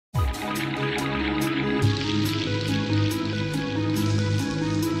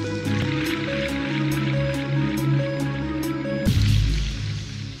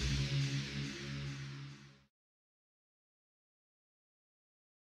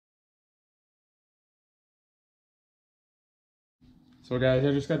So guys,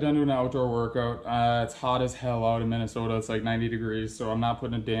 I just got done doing an outdoor workout. It's hot as hell out in Minnesota. It's like 90 degrees, so I'm not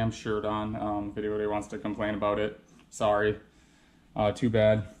putting a damn shirt on. If anybody wants to complain about it, sorry. Too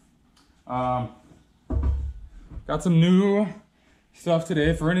bad. Got some new stuff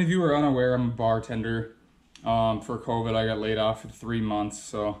today. For any of you who are unaware, I'm a bartender. For COVID, I got laid off for 3 months,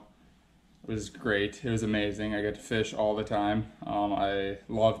 so it was great. It was amazing. I got to fish all the time. I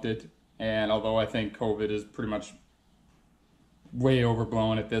loved it, and although I think COVID is pretty much way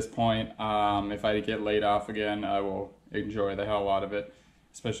overblown at this point, if I get laid off again, I will enjoy the hell out of it,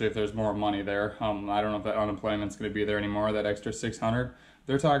 especially if there's more money there. I don't know if that unemployment's going to be there anymore, that extra 600.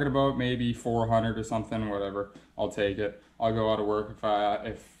 They're talking about maybe 400 or something, whatever. I'll take it. I'll go out of work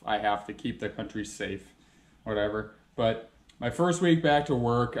if I have to keep the country safe, whatever. But my first week back to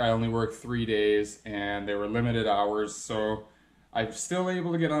work, I only worked 3 days, and they were limited hours, so I'm still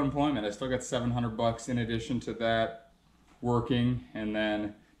able to get unemployment. I still got $700 in addition to that working, and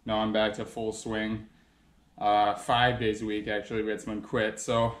then now I'm back to full swing. 5 days a week, actually. We had someone quit,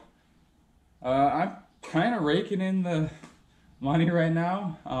 so I'm kind of raking in the money right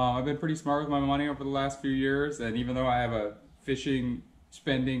now. I've been pretty smart with my money over the last few years, and even though I have a fishing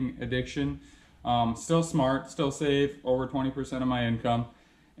spending addiction, still smart, still save over 20% of my income.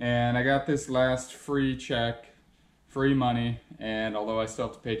 And I got this last free check, free money, and although I still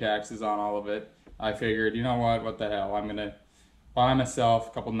have to pay taxes on all of it, I figured, you know what the hell, I'm gonna buy myself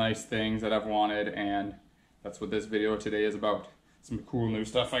a couple nice things that I've wanted, and that's what this video today is about. Some cool new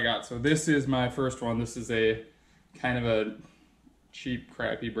stuff I got. So this is my first one. This is a kind of a cheap,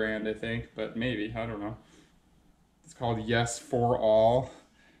 crappy brand, I think, but maybe, I don't know. It's called Yes for All.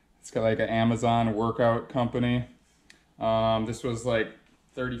 It's got like an Amazon workout company. This was like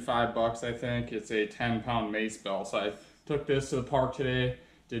 35 bucks, I think. It's a 10-pound Macebell. So I took this to the park today,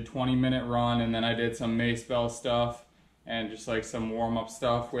 did 20-minute run, and then I did some Macebell stuff and just like some warm-up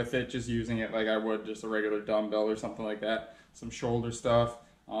stuff with it, just using it like I would just a regular dumbbell or something like that. Some shoulder stuff,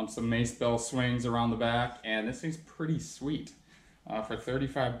 some Macebell swings around the back, and this thing's pretty sweet for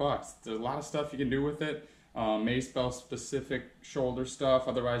 35 bucks. There's a lot of stuff you can do with it. Macebell specific shoulder stuff,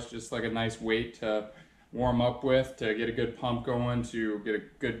 otherwise just like a nice weight to warm up with, to get a good pump going, to get a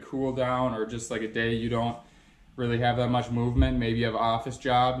good cool down, or just like a day you don't really have that much movement. Maybe you have an office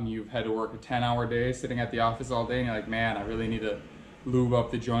job and you've had to work a 10-hour day sitting at the office all day, and you're like, man, I really need to lube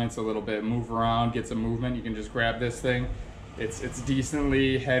up the joints a little bit, move around, get some movement. You can just grab this thing. It's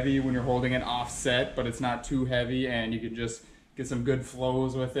decently heavy when you're holding it offset, but it's not too heavy, and you can just get some good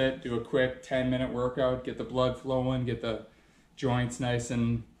flows with it. Do a quick 10-minute workout, get the blood flowing, get the joints nice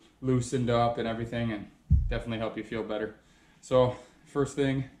and loosened up and everything, and definitely help you feel better. So first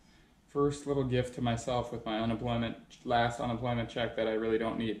little gift to myself with my last unemployment check that I really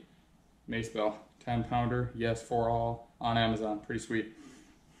don't need. Macebell, 10-pounder, Yes for All, on Amazon. Pretty sweet.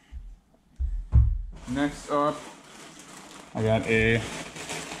 Next up, I got a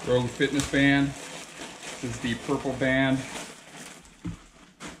Rogue Fitness band. This is the purple band.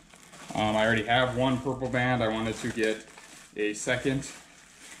 I already have one purple band. I wanted to get a second,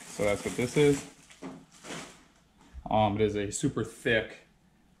 so that's what this is. It is a super thick,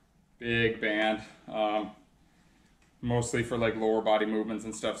 big band, mostly for like lower body movements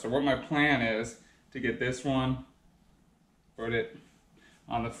and stuff. So what my plan is to get this one, put it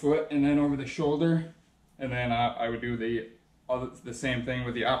on the foot and then over the shoulder, and then I would do the same thing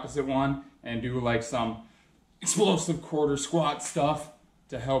with the opposite one and do like some explosive quarter squat stuff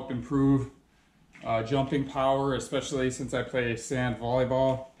to help improve jumping power, especially since I play sand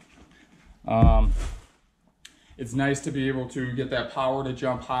volleyball. It's nice to be able to get that power to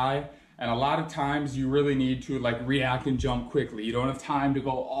jump high, and a lot of times you really need to like react and jump quickly. You don't have time to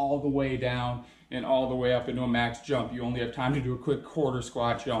go all the way down and all the way up into a max jump. You only have time to do a quick quarter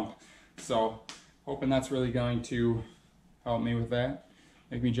squat jump. So hoping that's really going to help me with that,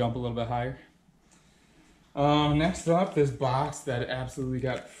 make me jump a little bit higher. Next up, this box that absolutely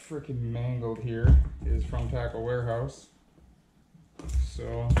got freaking mangled here is from Tackle Warehouse.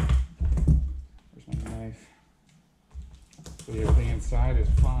 So, there's my knife. So everything inside is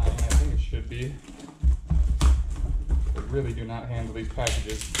fine. I think it should be. I really do not handle these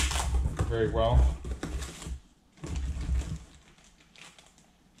packages very well.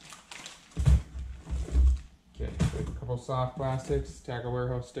 Okay, so a couple soft plastics, Tackle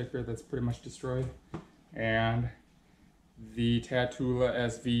Warehouse sticker that's pretty much destroyed, and the Tatula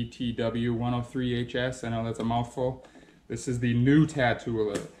SVTW 103HS. I know that's a mouthful. This is the new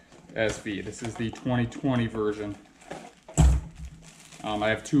Tatula SV. This is the 2020 version. I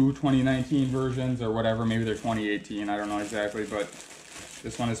have two 2019 versions or whatever, maybe they're 2018, I don't know exactly, but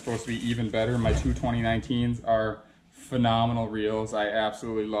this one is supposed to be even better. My two 2019s are phenomenal reels. I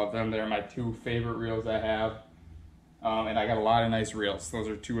absolutely love them. They're my two favorite reels I have. And I got a lot of nice reels. Those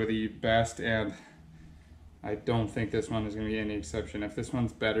are two of the best, and I don't think this one is going to be any exception. If this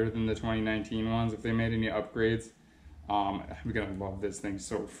one's better than the 2019 ones, if they made any upgrades, I'm going to love this thing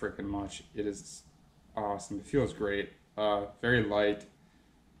so freaking much. It is awesome. It feels great. Very light.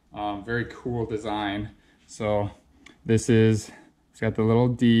 Very cool design. So this is, it's got the little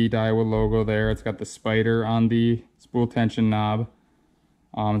D Daiwa logo there. It's got the spider on the spool tension knob.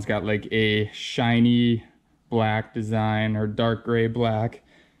 It's got like a shiny black design, or dark gray black.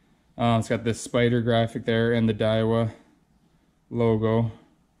 It's got this spider graphic there and the Daiwa logo.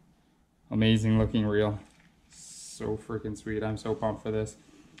 Amazing looking reel. So freaking sweet. I'm so pumped for this.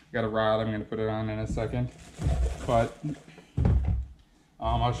 Got a rod I'm going to put it on in a second. But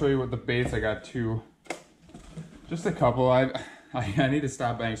I'll show you what the baits I got too. Just a couple. I need to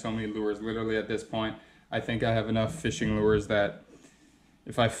stop buying so many lures. Literally at this point, I think I have enough fishing lures that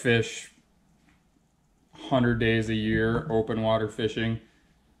if I fish 100 days a year open water fishing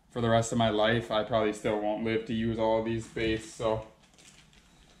for the rest of my life, I probably still won't live to use all of these baits. So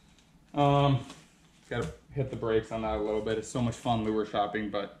gotta hit the brakes on that a little bit. It's so much fun lure shopping,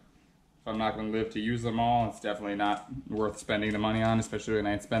 but if I'm not going to live to use them all, it's definitely not worth spending the money on, especially when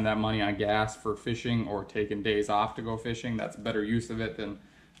I spend that money on gas for fishing or taking days off to go fishing. That's a better use of it than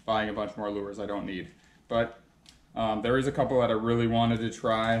buying a bunch more lures I don't need. But there is a couple that I really wanted to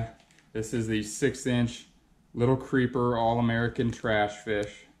try. This is the 6-inch Little Creeper All-American Trash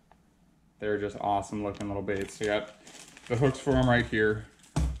Fish. They're just awesome looking little baits. You got the hooks for them right here.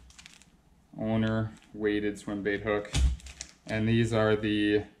 Owner weighted swim bait hook. And these are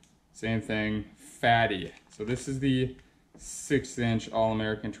the same thing, fatty. So this is the 6-inch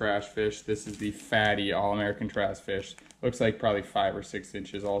All-American Trash Fish. This is the fatty All-American Trash Fish. Looks like probably 5 or 6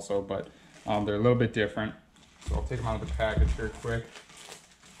 inches also, but they're a little bit different. So I'll take them out of the package here quick.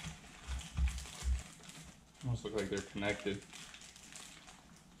 Almost look like they're connected.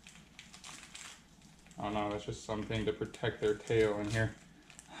 Oh no, that's just something to protect their tail in here.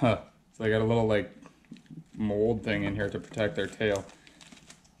 Huh. So they got a little like mold thing in here to protect their tail.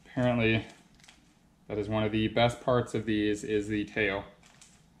 Apparently, that is one of the best parts of these is the tail.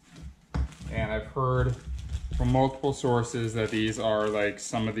 And I've heard from multiple sources that these are like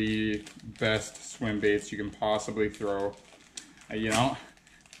some of the best swim baits you can possibly throw. You know,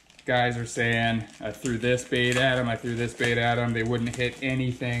 guys are saying, I threw this bait at them, I threw this bait at them. They wouldn't hit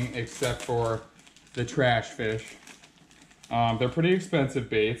anything except for the trash fish. They're pretty expensive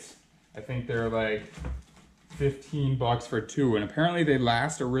baits. I think they're like 15 bucks for two, and apparently they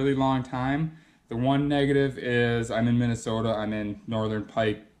last a really long time. The one negative is I'm in Minnesota, I'm in northern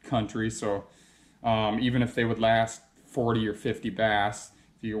pike country, so even if they would last 40 or 50 bass,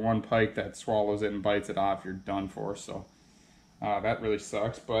 if you get one pike that swallows it and bites it off, you're done for. So that really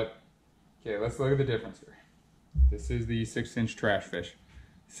sucks. But okay, let's look at the difference here. This is the 6-inch trash fish.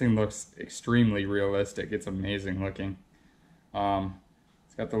 This thing looks extremely realistic. It's amazing looking.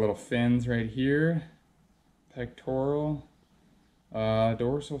 It's got the little fins right here, pectoral,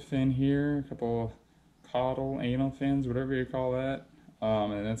 dorsal fin here, a couple caudal, anal fins, whatever you call that.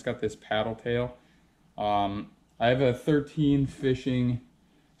 And then it's got this paddle tail. I have a 13 fishing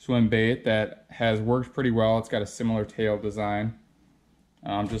swim bait that has worked pretty well. It's got a similar tail design.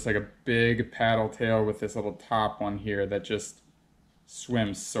 Just like a big paddle tail with this little top one here that just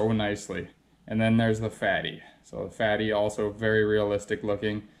swims so nicely. And then there's the fatty. So the fatty, also very realistic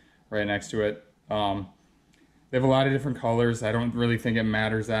looking, right next to it. They have a lot of different colors. I don't really think it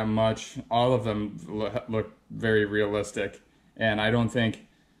matters that much. All of them look very realistic, and I don't think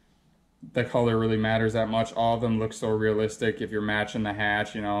the color really matters that much. All of them look so realistic. If you're matching the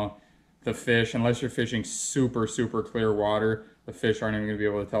hatch, you know, the fish, unless you're fishing super, super clear water, the fish aren't even going to be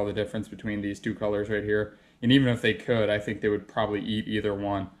able to tell the difference between these two colors right here. And even if they could, I think they would probably eat either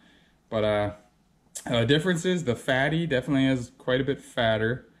one. But difference is the fatty definitely is quite a bit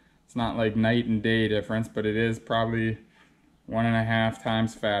fatter. It's not like night and day difference, but it is probably 1.5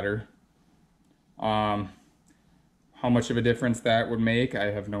 times fatter. How much of a difference that would make,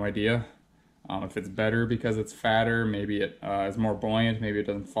 I have no idea. If it's better because it's fatter, maybe it is more buoyant, maybe it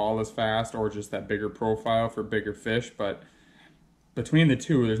doesn't fall as fast, or just that bigger profile for bigger fish. But between the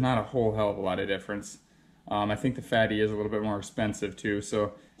two, there's not a whole hell of a lot of difference. I think the fatty is a little bit more expensive too.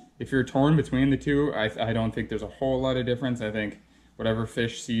 So if you're torn between the two, I don't think there's a whole lot of difference. I think whatever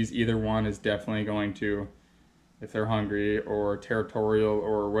fish sees either one is definitely going to, if they're hungry or territorial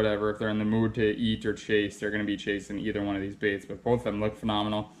or whatever, if they're in the mood to eat or chase, they're going to be chasing either one of these baits. But both of them look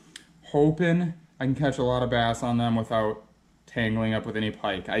phenomenal. Hoping I can catch a lot of bass on them without tangling up with any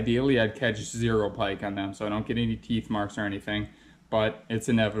pike. Ideally, I'd catch 0 pike on them so I don't get any teeth marks or anything, but it's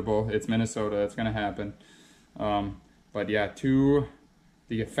inevitable. It's Minnesota. It's going to happen. But yeah,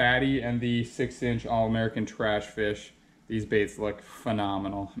 the fatty and the 6-inch All-American trash fish. These baits look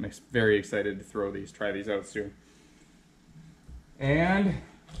phenomenal. I'm very excited to try these out soon. And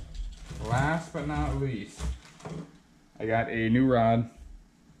last but not least, I got a new rod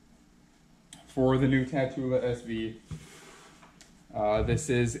for the new Tatula SV. This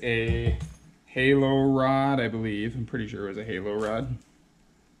is a Halo rod, I believe. I'm pretty sure it was a Halo rod.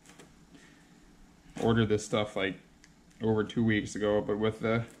 Ordered this stuff like over 2 weeks ago, but with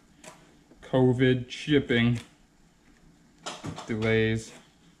the COVID shipping delays,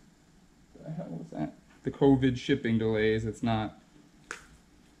 what the hell was that? The COVID shipping delays, it's not,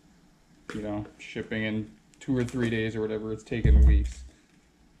 you know, shipping in 2 or 3 days or whatever, it's taken weeks.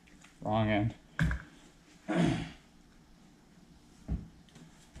 Wrong end.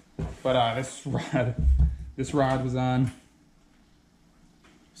 But this rod was on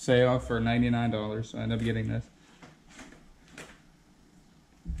sale for $99, so I ended up getting this.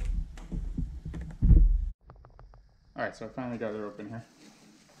 Alright, so I finally got it open here.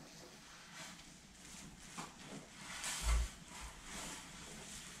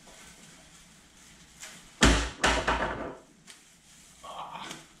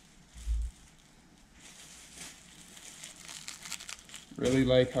 Really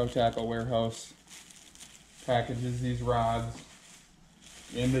like how Tackle Warehouse packages these rods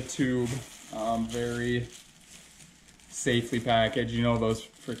in the tube, very safely packaged. You know those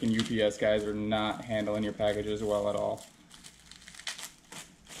freaking UPS guys are not handling your packages well at all.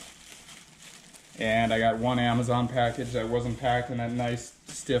 And I got one Amazon package that wasn't packed in that nice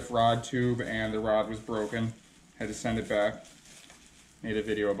stiff rod tube, and the rod was broken. Had to send it back. Made a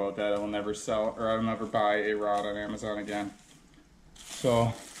video about that. I will never sell, or I will never buy a rod on Amazon again.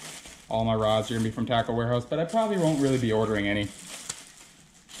 So all my rods are gonna be from Tackle Warehouse, but I probably won't really be ordering any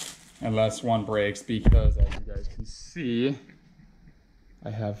unless one breaks, because as you guys can see,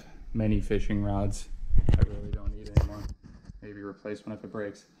 I have many fishing rods I really don't need anymore. Maybe replace one if it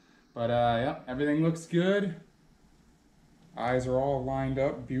breaks. But yeah, everything looks good. Eyes are all lined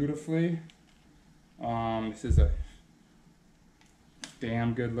up beautifully. This is a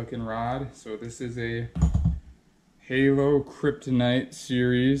damn good looking rod. So this is a Halo Kryptonite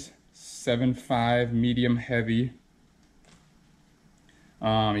series 7.5 medium heavy.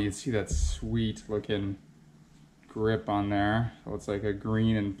 You can see that sweet looking grip on there. So it's like a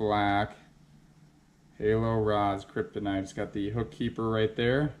green and black Halo rods Kryptonite. It's got the hook keeper right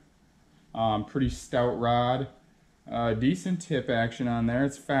there. Pretty stout rod. Decent tip action on there.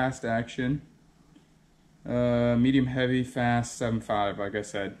 It's fast action. Medium heavy, fast, 7.5 like I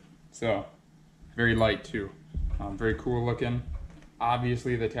said. So very light too. Very cool looking.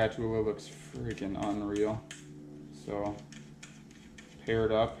 Obviously the Tatula looks freaking unreal. So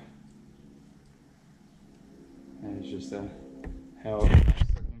paired up, and it's just a hell of a nice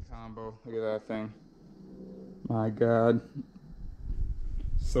looking combo. Look at that thing. My God,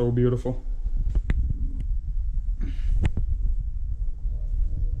 so beautiful.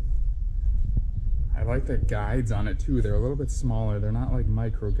 I like the guides on it too. They're a little bit smaller. They're not like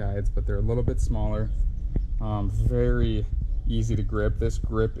micro guides, but they're a little bit smaller. Very easy to grip. This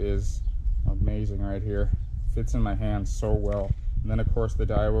grip is amazing right here. Fits in my hand so well. And then of course the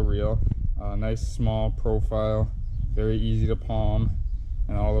Daiwa reel. Nice small profile, very easy to palm,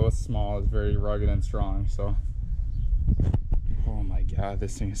 and although it's small, it's very rugged and strong. So, oh my God,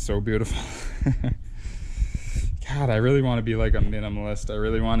 this thing is so beautiful. God, I really want to be like a minimalist. I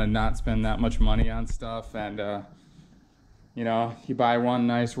really want to not spend that much money on stuff, and you know, you buy one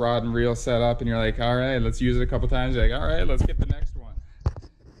nice rod and reel setup and you're like, all right, let's use it a couple times. You're like, all right, let's get the next one.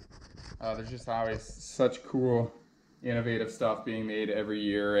 There's just always such cool, innovative stuff being made every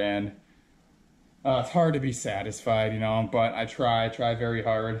year, and it's hard to be satisfied, you know, but I try very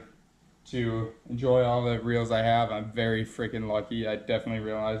hard to enjoy all the reels I have. I'm very freaking lucky. I definitely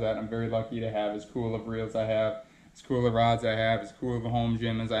realize that. I'm very lucky to have as cool of reels I have, as cool of rods I have, as cool of a home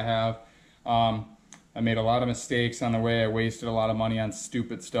gym as I have. I made a lot of mistakes on the way. I wasted a lot of money on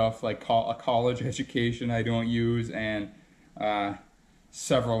stupid stuff like a college education I don't use, and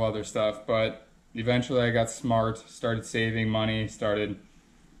several other stuff. But eventually I got smart, started saving money, started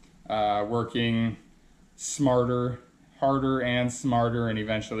working smarter, harder and smarter, and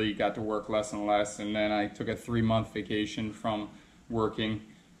eventually got to work less and less. And then I took a 3-month vacation from working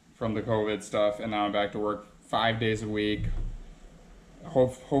from the COVID stuff, and now I'm back to work 5 days a week.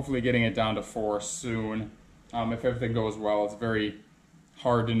 Hopefully getting it down to 4 soon. If everything goes well. It's very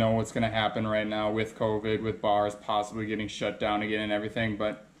hard to know what's going to happen right now with COVID, with bars possibly getting shut down again and everything.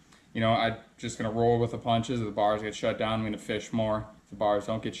 But, you know, I'm just going to roll with the punches. If the bars get shut down, I'm going to fish more. If the bars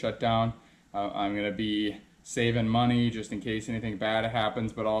don't get shut down, I'm going to be saving money just in case anything bad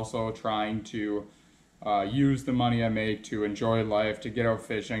happens, but also trying to use the money I make to enjoy life, to get out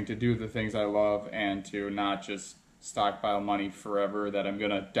fishing, to do the things I love, and to not just stockpile money forever that I'm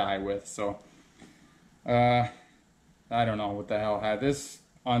going to die with. So, I don't know what the hell had this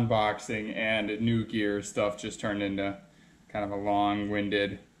unboxing and new gear stuff just turned into kind of a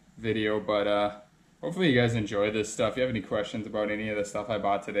long-winded video, but hopefully you guys enjoy this stuff. If you have any questions about any of the stuff I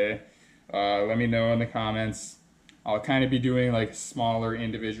bought today, let me know in the comments. I'll kind of be doing like smaller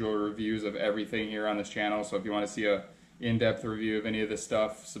individual reviews of everything here on this channel, so if you want to see a in-depth review of any of this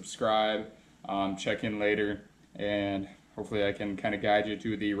stuff, subscribe, check in later, and hopefully I can kind of guide you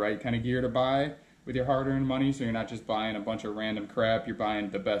to the right kind of gear to buy with your hard-earned money, so you're not just buying a bunch of random crap. You're buying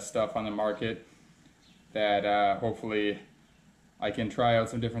the best stuff on the market that hopefully I can try out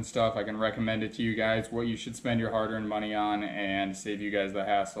some different stuff. I can recommend it to you guys, what you should spend your hard-earned money on, and save you guys the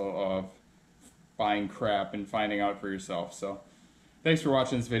hassle of buying crap and finding out for yourself. So thanks for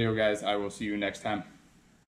watching this video, guys. I will see you next time.